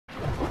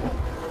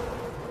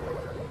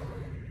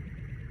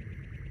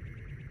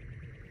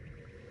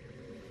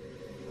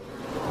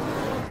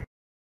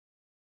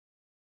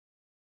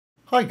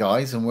Hi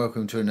guys, and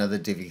welcome to another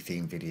Divi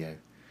Theme video.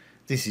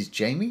 This is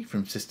Jamie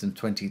from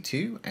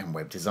System22 and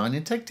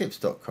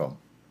webdesignandtechtips.com.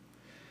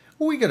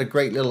 Well, we got a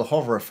great little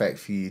hover effect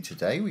for you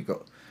today. We've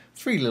got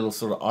three little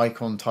sort of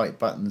icon type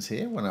buttons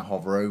here. When I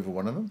hover over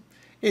one of them,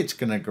 it's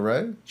going to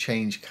grow,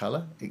 change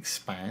color,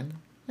 expand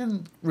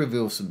and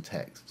reveal some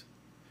text.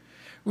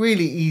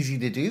 Really easy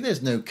to do.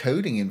 There's no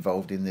coding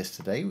involved in this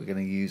today. We're going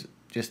to use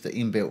just the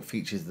inbuilt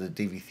features of the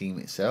Divi theme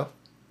itself.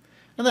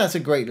 And that's a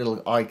great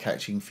little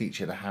eye-catching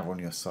feature to have on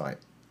your site.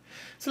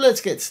 So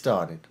let's get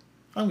started.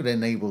 I'm going to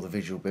enable the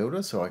visual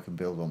builder so I can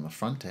build on the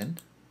front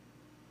end.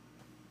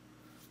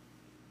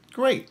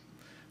 Great.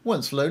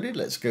 Once loaded,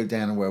 let's go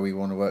down to where we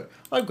want to work.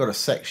 I've got a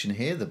section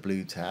here, the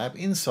blue tab.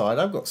 Inside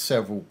I've got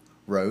several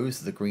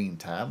rows, the green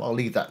tab. I'll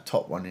leave that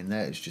top one in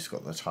there. It's just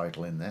got the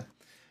title in there.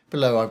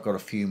 Below I've got a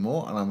few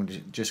more and I'm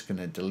just going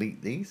to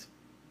delete these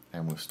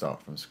and we'll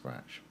start from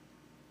scratch.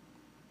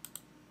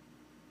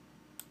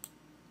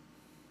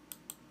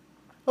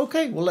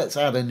 Okay, well let's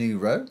add a new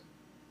row.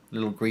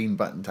 Little green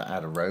button to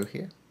add a row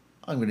here.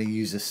 I'm going to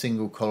use a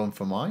single column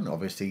for mine.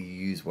 Obviously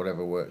you use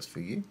whatever works for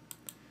you.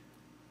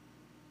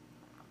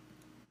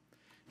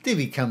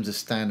 Divi comes as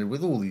standard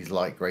with all these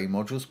light grey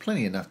modules,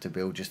 plenty enough to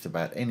build just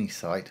about any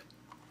site.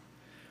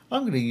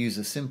 I'm going to use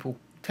a simple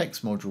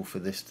text module for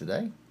this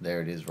today.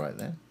 There it is right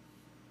there.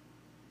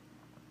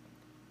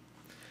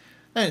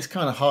 And it's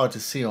kind of hard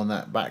to see on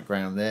that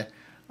background there.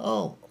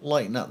 I'll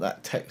lighten up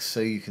that text so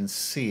you can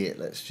see it.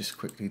 Let's just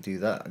quickly do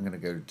that. I'm going to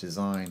go to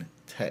Design,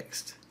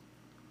 Text.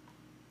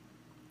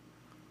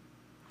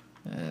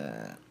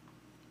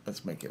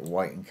 Let's make it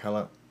white in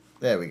color.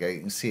 There we go. You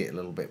can see it a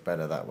little bit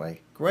better that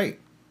way. Great.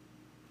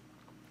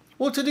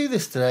 Well, to do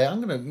this today,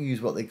 I'm going to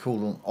use what they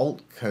call an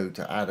alt code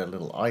to add a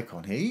little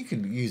icon here. You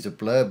can use a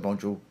blurb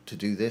module to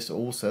do this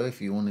also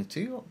if you wanted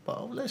to,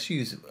 but let's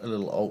use a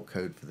little alt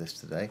code for this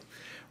today.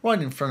 Right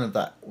in front of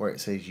that where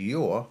it says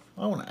your,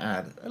 I want to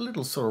add a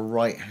little sort of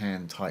right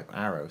hand type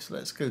arrow. So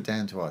let's go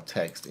down to our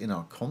text in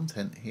our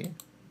content here.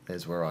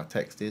 There's where our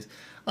text is.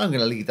 I'm going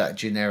to leave that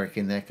generic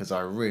in there because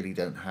I really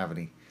don't have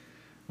any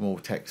more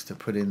text to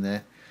put in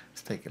there.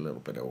 Let's take a little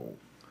bit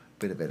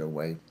of it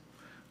away.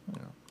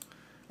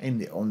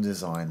 End it on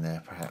design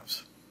there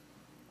perhaps.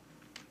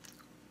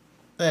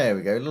 There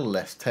we go, a little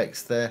less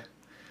text there.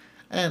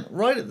 And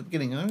right at the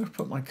beginning I'm going to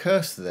put my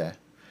cursor there.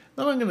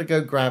 Then I'm going to go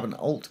grab an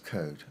alt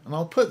code and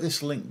I'll put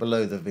this link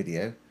below the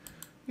video.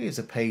 Here's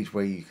a page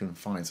where you can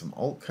find some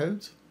alt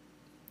codes.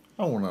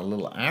 I want a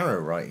little arrow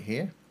right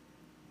here.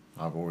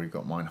 I've already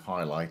got mine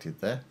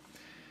highlighted there.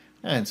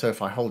 And so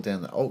if I hold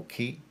down the alt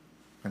key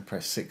and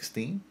press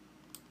 16,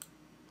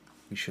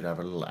 we should have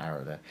a little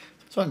arrow there.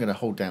 So I'm going to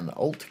hold down the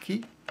alt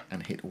key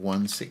and hit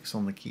 1-6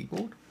 on the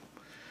keyboard.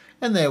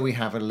 And there we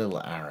have a little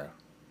arrow.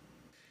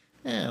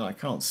 And I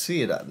can't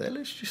see it up there.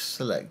 Let's just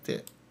select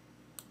it.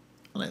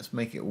 And let's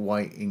make it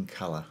white in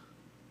color.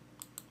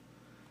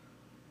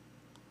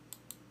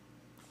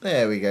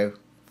 There we go.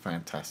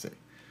 Fantastic.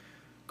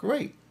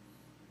 Great.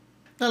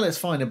 Now let's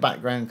find a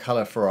background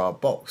color for our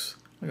box.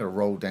 I'm going to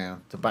roll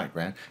down to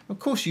background. Of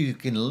course you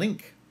can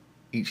link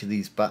each of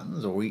these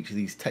buttons or each of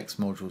these text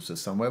modules to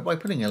somewhere by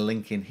putting a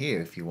link in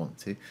here if you want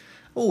to.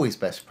 Always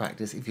best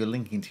practice, if you're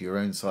linking to your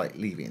own site,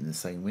 leave it in the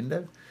same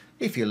window.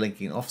 If you're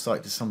linking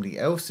off-site to somebody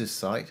else's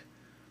site,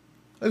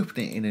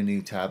 open it in a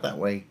new tab. That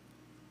way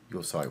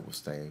your site will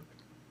stay open.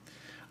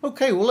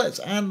 Okay, well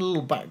let's add a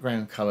little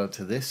background color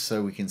to this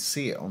so we can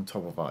see it on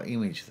top of our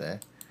image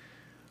there.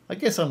 I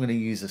guess I'm going to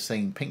use the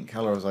same pink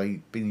color as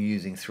I've been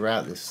using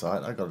throughout this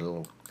site. I've got a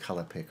little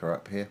color picker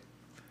up here.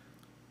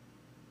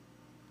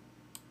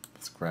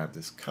 Let's grab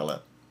this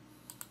color.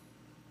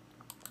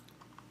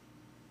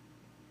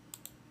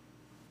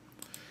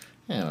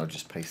 And I'll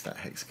just paste that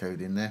hex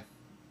code in there.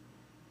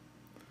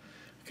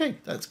 Okay,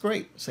 that's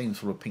great. Same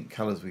sort of pink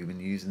colours we've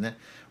been using there.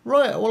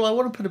 Right, well I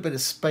want to put a bit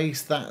of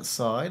space that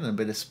side and a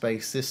bit of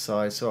space this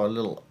side so our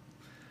little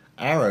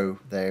arrow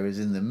there is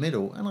in the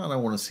middle and I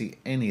don't want to see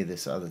any of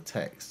this other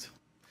text.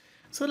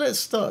 So let's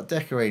start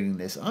decorating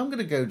this. I'm going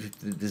to go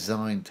to the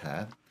Design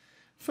tab.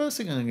 First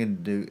thing I'm going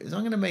to do is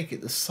I'm going to make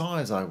it the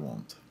size I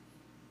want.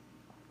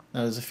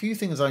 Now there's a few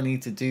things I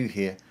need to do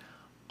here.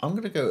 I'm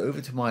going to go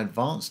over to my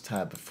Advanced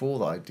tab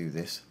before I do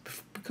this.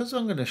 Because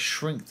I'm going to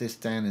shrink this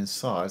down in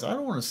size, I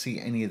don't want to see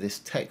any of this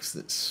text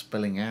that's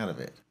spilling out of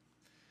it.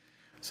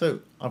 So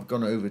I've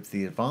gone over to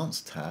the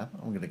Advanced tab.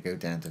 I'm going to go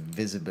down to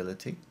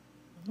Visibility.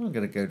 I'm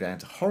going to go down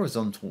to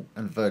Horizontal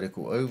and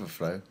Vertical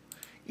Overflow.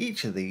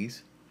 Each of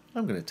these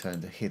I'm going to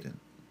turn to Hidden.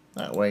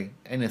 That way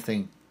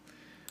anything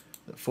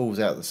that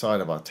falls out the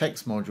side of our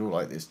text module,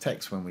 like this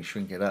text when we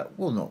shrink it up,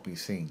 will not be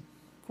seen.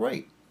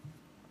 Great.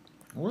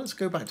 Well, let's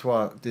go back to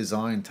our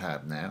Design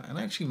tab now and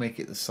actually make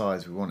it the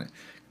size we want it.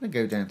 I'm going to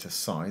go down to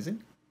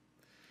Sizing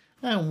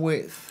and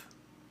Width.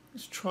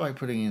 Let's try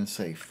putting in,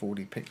 say,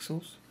 40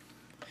 pixels.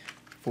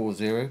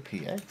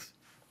 40px.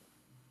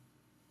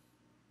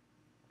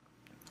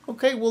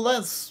 Okay, well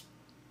that's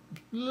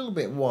a little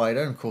bit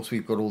wider, and of course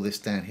we've got all this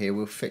down here.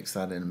 We'll fix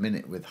that in a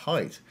minute with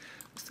height.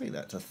 Let's take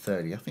that to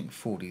 30. I think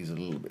 40 is a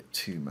little bit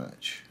too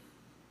much.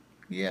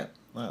 Yeah,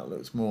 that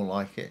looks more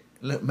like it.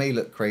 May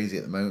look crazy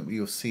at the moment, but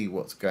you'll see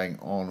what's going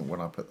on when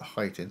I put the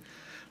height in.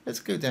 Let's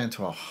go down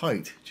to our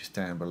height, just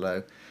down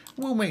below.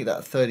 And we'll make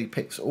that 30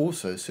 pixels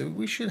also, so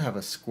we should have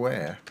a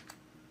square.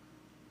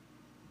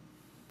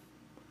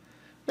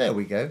 There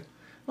we go.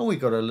 And we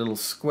got a little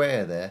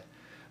square there.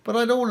 But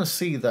I don't want to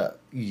see that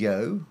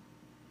yo,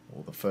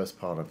 or the first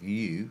part of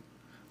you.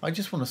 I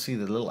just want to see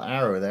the little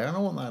arrow there, and I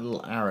want that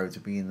little arrow to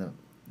be in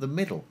the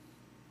middle.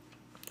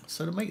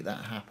 So to make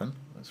that happen,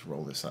 let's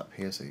roll this up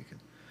here so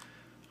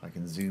I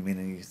can zoom in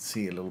and you can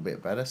see a little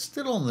bit better.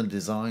 Still on the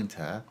design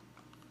tab.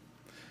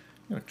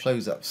 I'm going to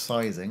close up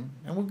sizing,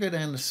 and we'll go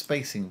down to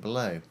spacing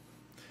below.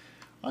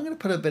 I'm going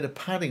to put a bit of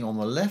padding on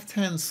the left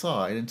hand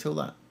side until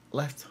that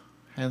left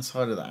hand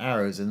side of the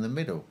arrow is in the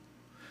middle.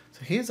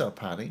 So here's our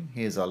padding,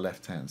 here's our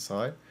left hand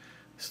side.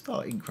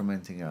 Start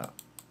incrementing up,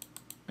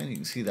 and you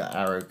can see that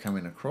arrow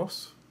coming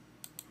across.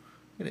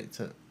 Get it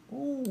to,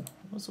 oh,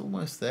 that's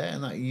almost there,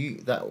 and that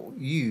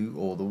U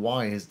or the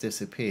Y has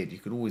disappeared. You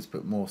could always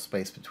put more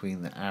space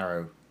between the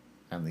arrow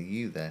and the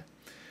U there.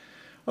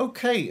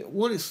 Okay,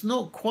 well, it's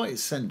not quite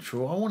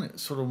central. I want it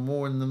sort of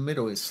more in the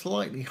middle. It's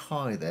slightly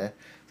high there.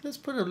 Let's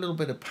put a little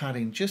bit of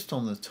padding just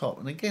on the top,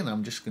 and again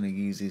I'm just going to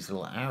use these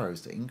little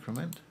arrows to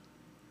increment,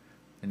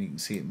 and you can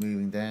see it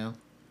moving down.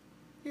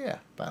 Yeah,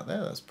 about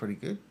there. That's pretty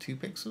good. 2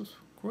 pixels,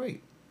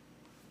 great.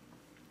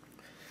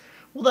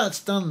 Well,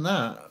 that's done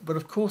that, but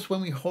of course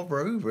when we hover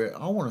over it,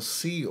 I want to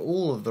see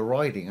all of the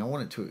writing. I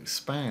want it to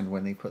expand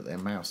when they put their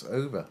mouse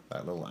over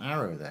that little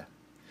arrow there.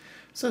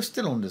 So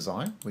still on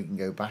design, we can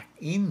go back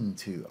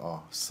into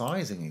our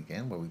sizing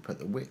again where we put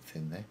the width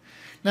in there.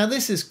 Now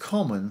this is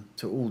common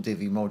to all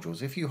Divi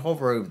modules. If you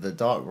hover over the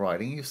dark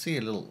writing, you'll see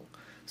a little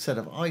set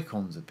of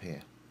icons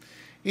appear.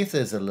 If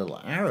there's a little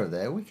arrow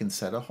there, we can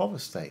set a hover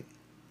state.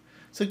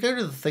 So go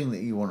to the thing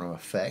that you want to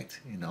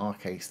affect, in our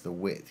case the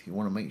width. You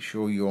want to make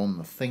sure you're on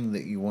the thing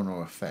that you want to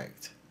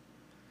affect.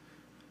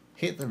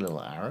 Hit the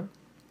little arrow,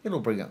 it'll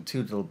bring up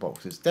 2 little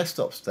boxes.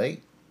 Desktop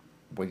state,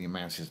 when your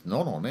mouse is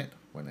not on it,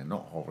 when they're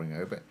not hovering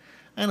over it,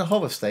 and a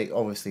hover state,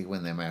 obviously,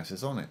 when their mouse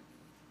is on it.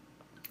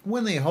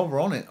 When they hover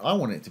on it, I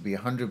want it to be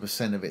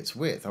 100% of its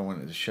width. I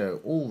want it to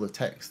show all the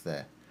text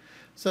there.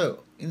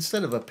 So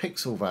instead of a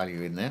pixel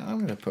value in there, I'm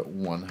going to put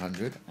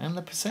 100 and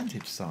the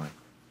percentage sign.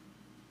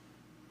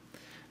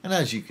 And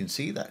as you can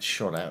see, that's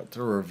shot out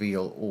to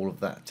reveal all of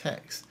that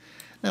text.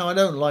 Now I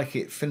don't like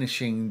it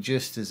finishing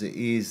just as it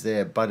is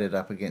there, butted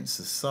up against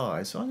the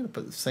side, so I'm going to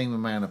put the same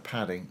amount of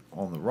padding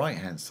on the right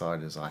hand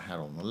side as I had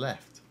on the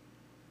left.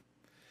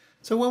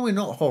 So when we're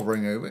not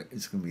hovering over it,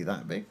 it's going to be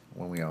that big.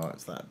 When we are,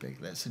 it's that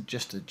big. Let's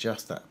just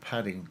adjust that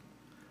padding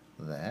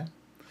there.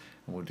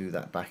 And we'll do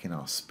that back in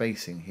our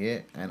spacing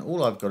here. And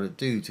all I've got to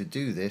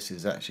do this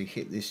is actually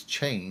hit this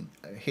chain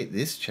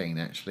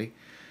actually,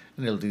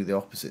 and it'll do the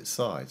opposite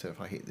side. So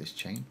if I hit this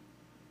chain,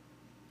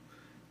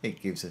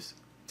 it gives us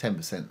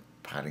 10%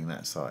 padding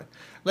that side.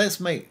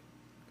 Let's make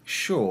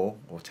sure,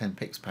 or 10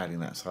 pix padding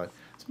that side,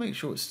 let's make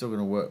sure it's still going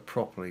to work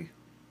properly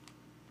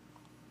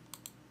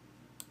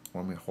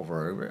when we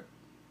hover over it.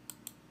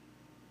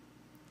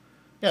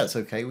 Yeah, it's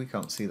okay, we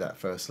can't see that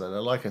first letter.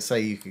 Like I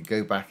say, you could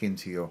go back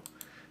into your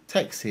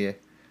text here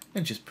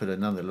and just put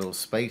another little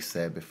space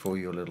there before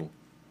your little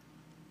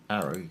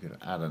arrow. You could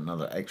add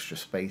another extra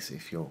space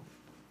if your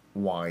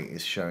Y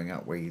is showing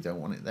up where you don't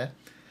want it there.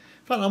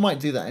 In fact, I might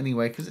do that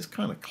anyway because it's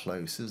kind of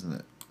close, isn't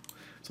it?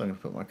 So I'm going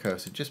to put my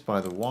cursor just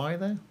by the Y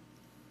there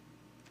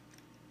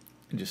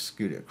and just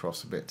scoot it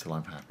across a bit till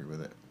I'm happy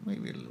with it.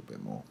 Maybe a little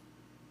bit more.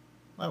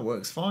 That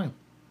works fine.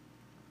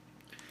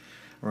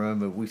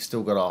 Remember, we've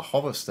still got our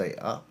hover state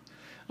up.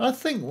 And I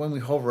think when we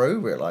hover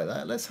over it like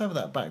that, let's have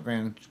that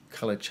background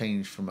color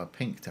change from a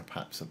pink to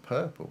perhaps a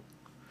purple.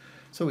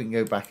 So we can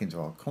go back into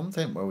our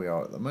content where we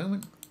are at the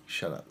moment,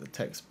 shut up the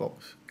text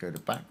box, go to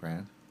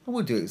background, and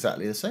we'll do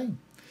exactly the same.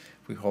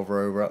 If we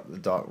hover over up the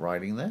dark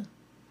writing there,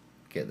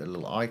 get the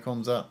little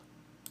icons up,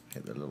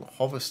 hit the little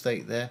hover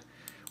state there.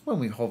 When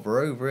we hover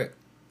over it,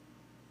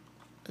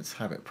 let's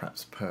have it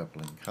perhaps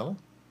purple in color.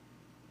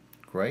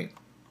 Great.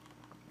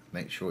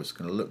 Make sure it's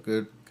going to look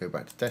good. Go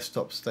back to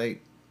desktop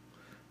state.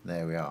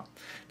 There we are.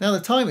 Now the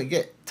time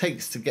it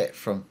takes to get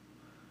from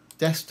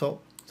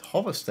desktop to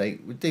hover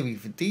state with Divi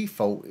for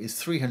default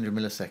is 300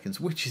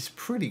 milliseconds, which is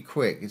pretty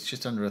quick. It's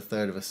just under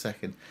 1/3 of a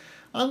second.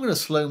 I'm going to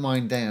slow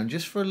mine down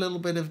just for a little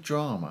bit of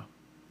drama.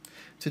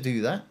 To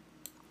do that,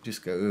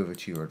 just go over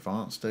to your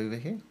advanced over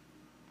here.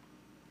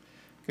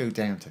 Go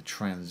down to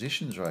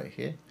transitions right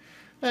here.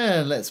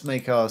 And let's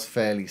make ours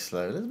fairly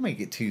slow. Let's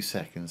make it 2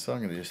 seconds. So I'm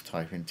going to just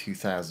type in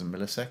 2000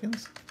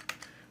 milliseconds,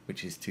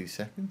 which is 2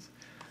 seconds.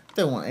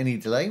 Don't want any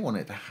delay. Want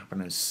it to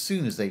happen as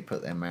soon as they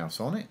put their mouse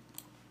on it.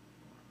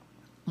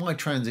 My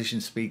transition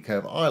speed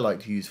curve I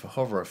like to use for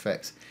hover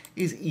effects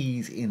is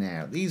ease in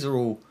out. These are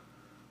all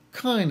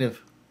kind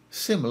of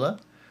similar.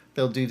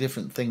 They'll do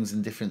different things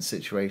in different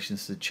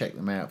situations to check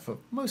them out. For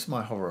most of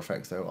my hover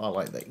effects though, I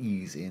like the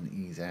ease in,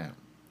 ease out.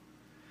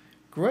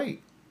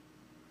 Great.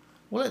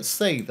 Well, let's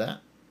save that.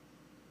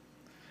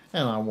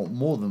 and I want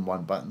more than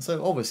one button,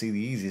 so obviously the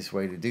easiest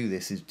way to do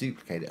this is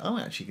duplicate it. I'm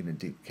actually going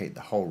to duplicate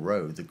the whole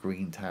row, the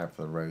green tab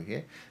for the row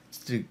here.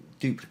 To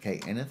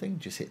duplicate anything,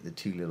 just hit the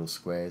two little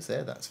squares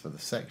there. That's for the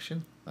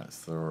section, that's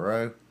the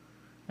row,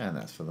 and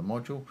that's for the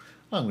module.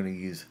 I'm going to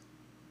use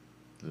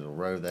the little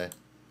row there,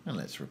 and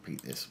let's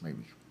repeat this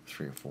maybe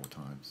 3 or 4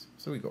 times.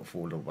 So we've got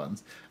 4 little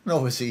buttons, and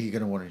obviously you're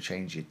going to want to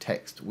change your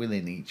text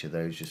within each of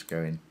those. Just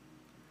go in,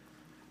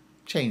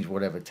 change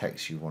whatever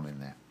text you want in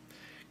there.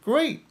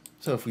 Great.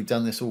 So if we've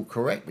done this all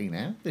correctly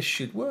now, this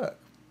should work.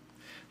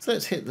 So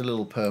let's hit the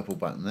little purple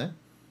button there.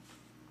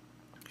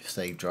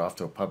 Save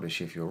draft or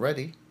publish if you're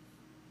ready.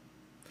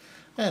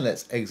 And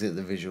let's exit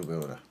the Visual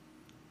Builder.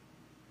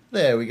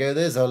 There we go,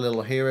 there's our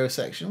little hero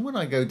section. When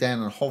I go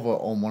down and hover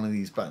on one of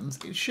these buttons,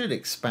 it should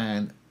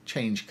expand,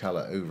 change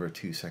color over a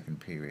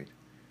 2-second period.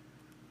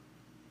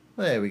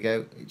 There we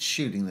go, it's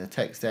shooting the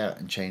text out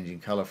and changing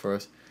color for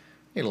us.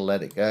 It'll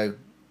let it go,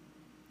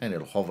 and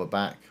it'll hover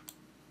back,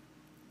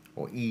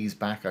 or ease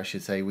back I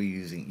should say. We're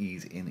using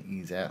ease in,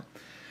 ease out.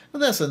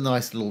 And that's a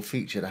nice little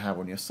feature to have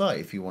on your site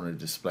if you want to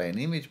display an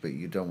image but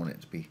you don't want it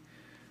to be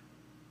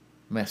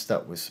messed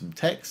up with some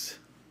text.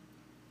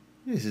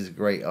 This is a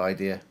great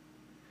idea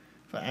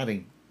for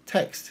adding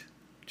text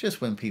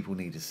just when people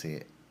need to see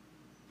it.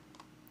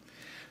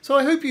 So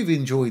I hope you've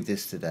enjoyed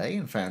this today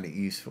and found it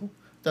useful.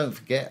 Don't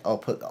forget, I'll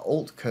put the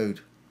alt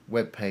code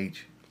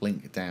webpage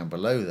link down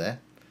below there.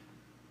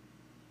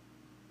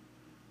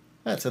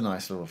 That's a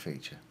nice little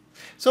feature.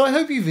 So I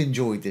hope you've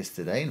enjoyed this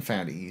today and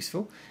found it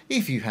useful.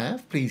 If you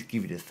have, please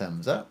give it a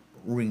thumbs up,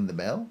 ring the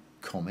bell,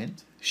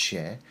 comment,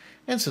 share,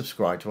 and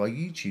subscribe to our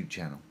YouTube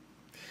channel.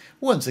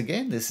 Once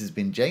again, this has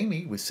been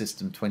Jamie with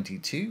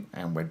System22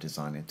 and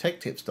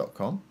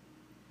webdesignandtechtips.com.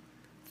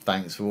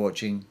 Thanks for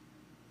watching.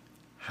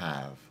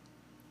 Have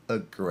a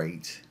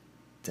great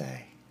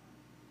day.